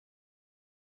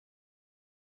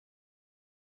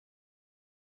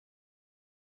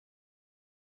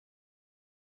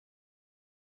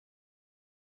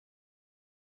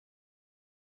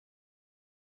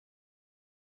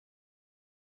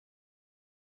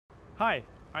Hi,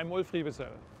 I'm Ulf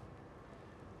Riebesell.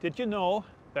 Did you know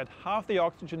that half the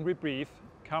oxygen we breathe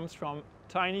comes from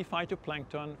tiny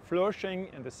phytoplankton flourishing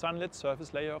in the sunlit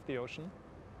surface layer of the ocean?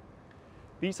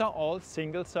 These are all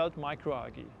single-celled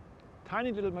microalgae,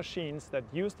 tiny little machines that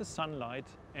use the sunlight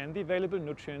and the available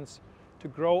nutrients to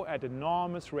grow at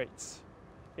enormous rates,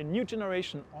 a new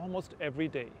generation almost every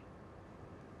day.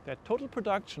 Their total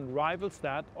production rivals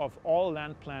that of all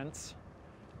land plants,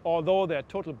 although their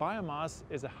total biomass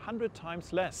is 100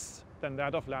 times less than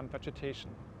that of land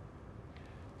vegetation.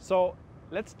 So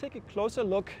let's take a closer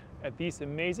look at these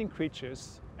amazing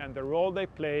creatures and the role they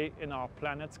play in our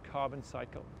planet's carbon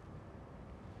cycle.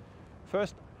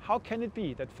 First, how can it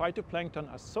be that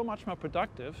phytoplankton are so much more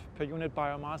productive per unit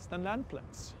biomass than land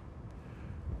plants?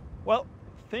 Well,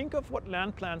 think of what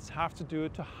land plants have to do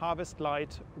to harvest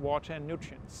light, water and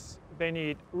nutrients. They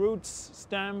need roots,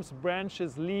 stems,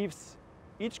 branches, leaves,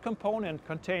 each component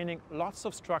containing lots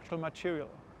of structural material,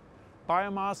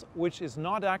 biomass which is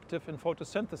not active in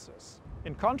photosynthesis.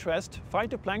 In contrast,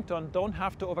 phytoplankton don't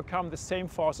have to overcome the same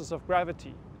forces of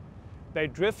gravity. They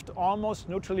drift almost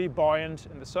neutrally buoyant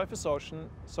in the surface ocean,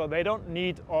 so they don't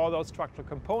need all those structural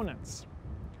components.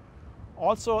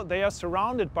 Also, they are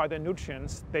surrounded by the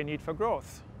nutrients they need for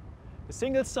growth. A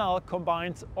single cell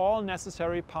combines all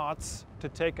necessary parts to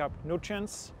take up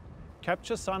nutrients,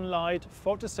 capture sunlight,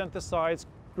 photosynthesize,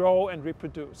 grow and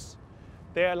reproduce.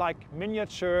 They are like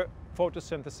miniature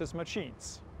photosynthesis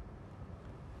machines.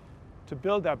 To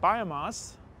build their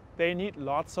biomass, they need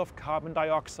lots of carbon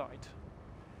dioxide.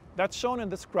 That's shown in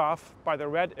this graph by the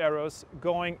red arrows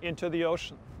going into the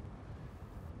ocean.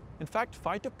 In fact,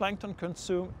 phytoplankton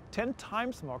consume 10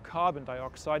 times more carbon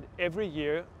dioxide every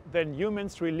year than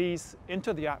humans release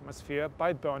into the atmosphere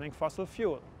by burning fossil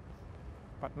fuel.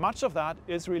 But much of that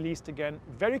is released again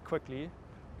very quickly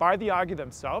by the algae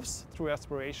themselves through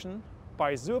respiration,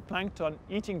 by zooplankton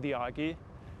eating the algae,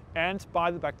 and by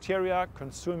the bacteria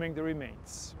consuming the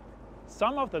remains.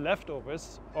 Some of the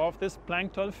leftovers of this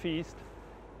plankton feast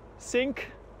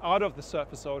sink out of the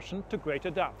surface ocean to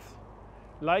greater depth,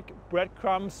 like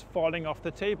breadcrumbs falling off the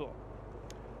table.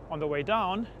 On the way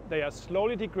down, they are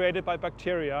slowly degraded by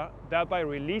bacteria, thereby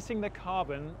releasing the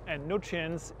carbon and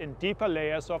nutrients in deeper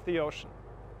layers of the ocean.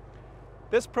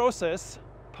 This process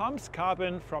pumps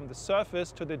carbon from the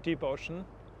surface to the deep ocean,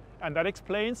 and that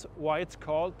explains why it's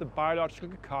called the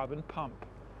biological carbon pump.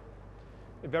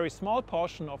 A very small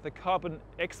portion of the carbon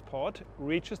export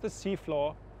reaches the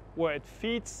seafloor, where it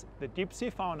feeds the deep sea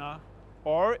fauna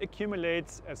or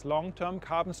accumulates as long-term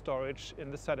carbon storage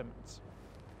in the sediments.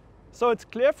 So it's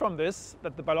clear from this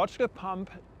that the biological pump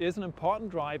is an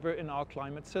important driver in our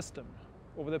climate system.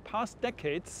 Over the past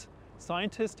decades,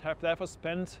 scientists have therefore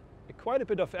spent quite a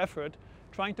bit of effort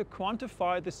trying to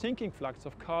quantify the sinking flux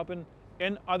of carbon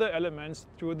and other elements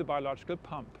through the biological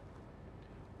pump.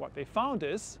 What they found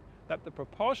is that the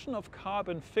proportion of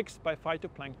carbon fixed by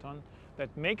phytoplankton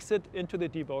that makes it into the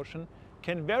deep ocean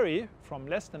can vary from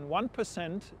less than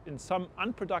 1% in some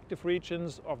unproductive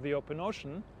regions of the open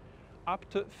ocean up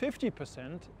to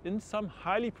 50% in some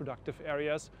highly productive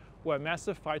areas where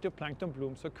massive phytoplankton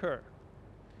blooms occur.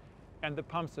 And the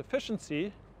pump's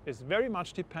efficiency is very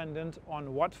much dependent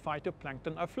on what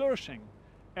phytoplankton are flourishing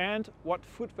and what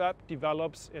food web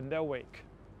develops in their wake.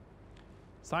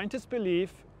 Scientists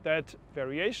believe that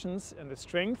variations in the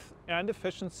strength and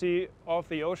efficiency of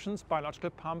the ocean's biological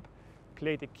pump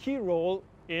played a key role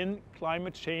in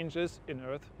climate changes in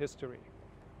Earth history.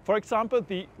 For example,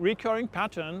 the recurring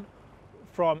pattern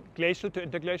from glacial to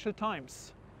interglacial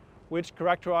times, which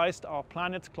characterized our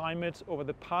planet's climate over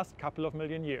the past couple of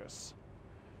million years.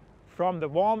 From the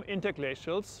warm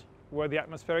interglacials, where the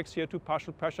atmospheric CO2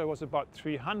 partial pressure was about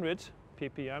 300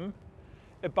 ppm,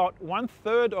 about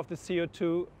 1/3 of the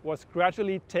CO2 was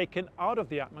gradually taken out of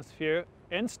the atmosphere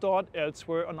and stored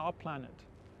elsewhere on our planet.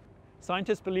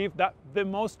 Scientists believe that the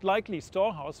most likely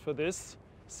storehouse for this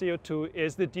CO2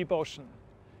 is the deep ocean,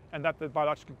 and that the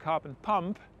biological carbon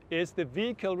pump is the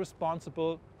vehicle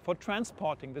responsible for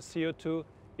transporting the CO2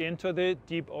 into the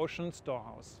deep ocean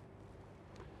storehouse.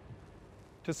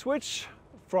 To switch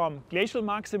from glacial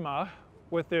maxima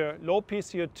with their low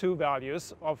PCO2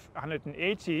 values of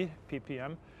 180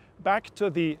 ppm back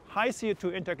to the high CO2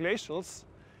 interglacials,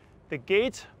 the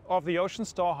gate of the ocean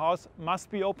storehouse must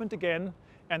be opened again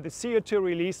and the CO2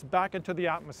 released back into the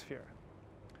atmosphere.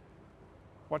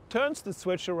 What turns the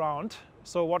switch around,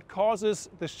 so what causes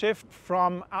the shift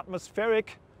from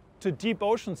atmospheric to deep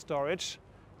ocean storage,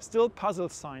 still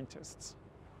puzzles scientists.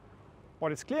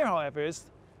 What is clear, however, is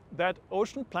that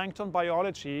ocean plankton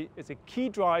biology is a key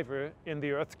driver in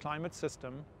the Earth's climate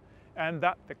system, and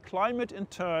that the climate in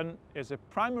turn is a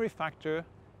primary factor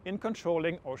in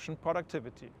controlling ocean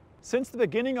productivity. Since the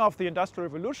beginning of the Industrial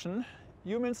Revolution,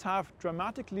 humans have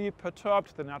dramatically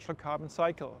perturbed the natural carbon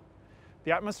cycle.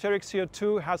 The atmospheric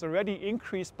CO2 has already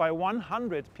increased by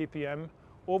 100 ppm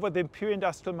over the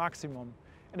pre-industrial maximum,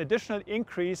 an additional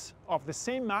increase of the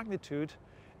same magnitude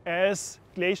as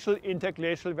glacial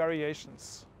interglacial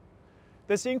variations.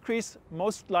 This increase will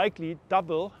most likely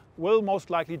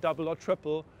double or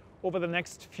triple over the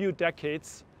next few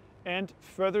decades and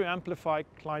further amplify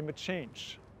climate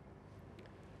change.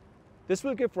 This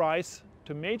will give rise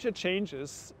to major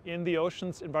changes in the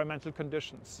ocean's environmental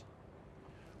conditions,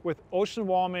 with ocean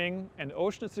warming and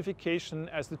ocean acidification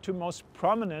as the two most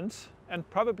prominent and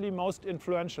probably most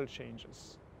influential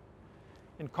changes.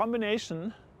 In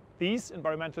combination, these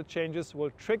environmental changes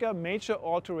will trigger major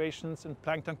alterations in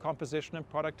plankton composition and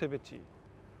productivity.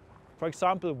 For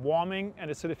example, warming and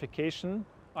acidification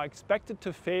are expected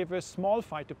to favor small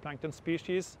phytoplankton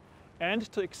species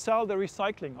and to excel the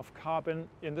recycling of carbon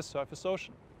in the surface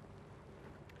ocean.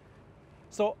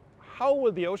 So, how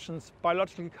will the ocean's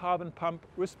biological carbon pump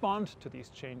respond to these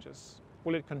changes?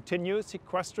 Will it continue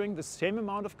sequestering the same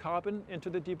amount of carbon into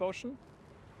the deep ocean?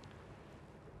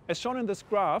 As shown in this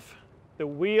graph, the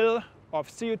wheel of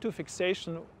CO2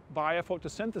 fixation via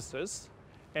photosynthesis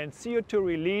and CO2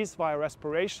 release via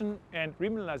respiration and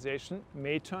remineralization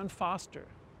may turn faster.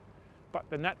 But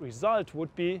the net result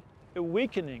would be a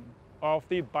weakening of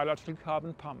the biological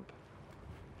carbon pump.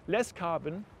 Less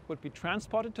carbon would be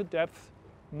transported to depth,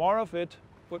 more of it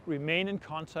would remain in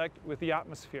contact with the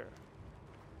atmosphere.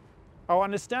 Our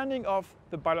understanding of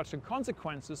the biological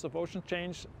consequences of ocean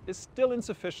change is still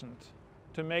insufficient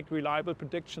to make reliable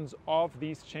predictions of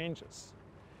these changes.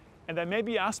 And there may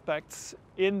be aspects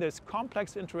in this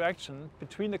complex interaction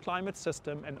between the climate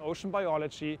system and ocean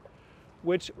biology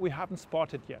which we haven't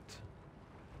spotted yet.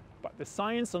 But the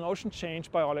science on ocean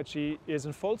change biology is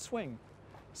in full swing,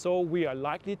 so we are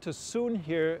likely to soon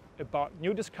hear about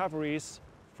new discoveries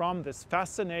from this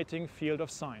fascinating field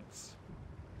of science.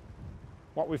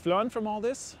 What we've learned from all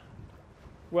this?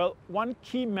 Well, one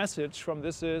key message from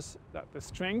this is that the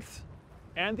strength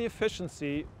and the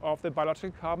efficiency of the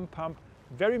biological carbon pump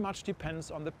very much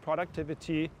depends on the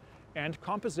productivity and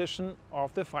composition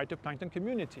of the phytoplankton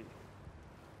community.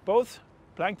 Both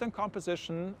plankton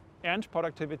composition and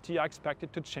productivity are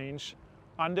expected to change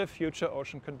under future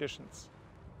ocean conditions.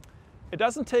 It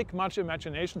doesn't take much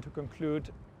imagination to conclude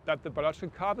that the biological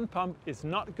carbon pump is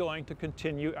not going to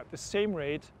continue at the same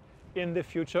rate in the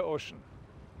future ocean.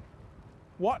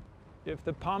 What if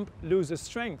the pump loses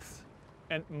strength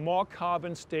and more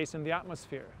carbon stays in the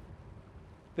atmosphere?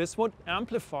 This would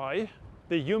amplify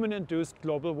the human-induced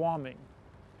global warming.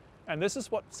 And this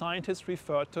is what scientists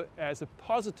refer to as a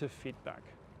positive feedback.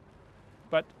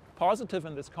 But positive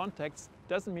in this context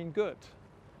doesn't mean good.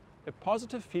 A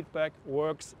positive feedback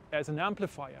works as an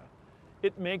amplifier.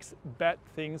 It makes bad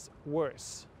things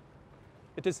worse.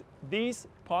 It is these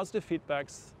positive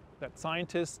feedbacks that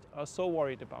scientists are so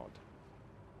worried about.